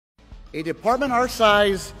A department our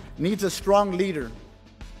size needs a strong leader,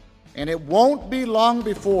 and it won't be long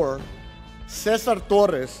before Cesar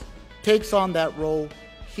Torres takes on that role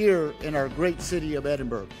here in our great city of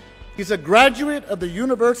Edinburg. He's a graduate of the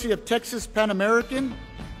University of Texas Pan American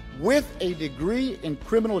with a degree in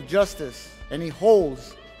criminal justice, and he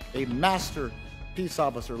holds a master peace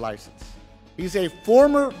officer license. He's a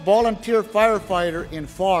former volunteer firefighter in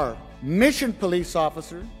FAR, mission police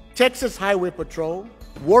officer, Texas Highway Patrol,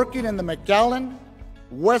 working in the McAllen,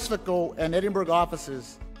 Westlaco, and Edinburg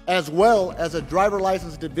offices, as well as a driver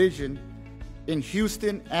license division in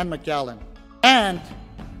Houston and McAllen, and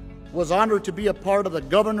was honored to be a part of the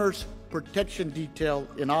Governor's Protection Detail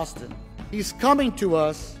in Austin. He's coming to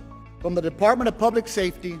us from the Department of Public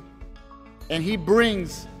Safety, and he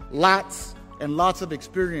brings lots and lots of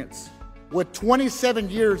experience. With 27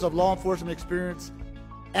 years of law enforcement experience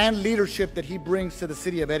and leadership that he brings to the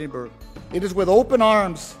city of Edinburg. It is with open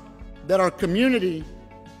arms that our community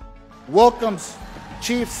welcomes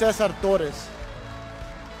Chief Cesar Torres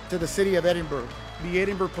to the city of Edinburg. The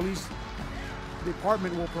Edinburg Police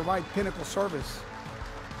Department will provide pinnacle service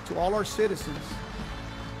to all our citizens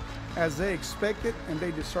as they expect it and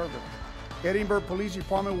they deserve it. Edinburg Police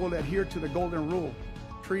Department will adhere to the golden rule: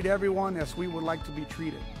 treat everyone as we would like to be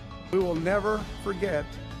treated. We will never forget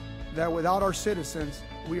that without our citizens,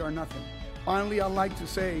 we are nothing. Finally, I'd like to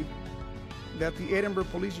say that the Edinburg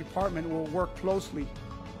Police Department will work closely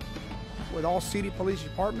with all city police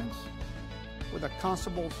departments, with the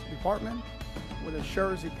Constable's Department, with the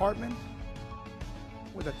Sheriff's Department,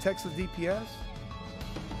 with the Texas DPS,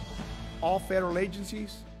 all federal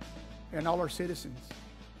agencies, and all our citizens.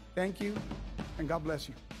 Thank you, and God bless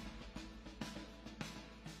you.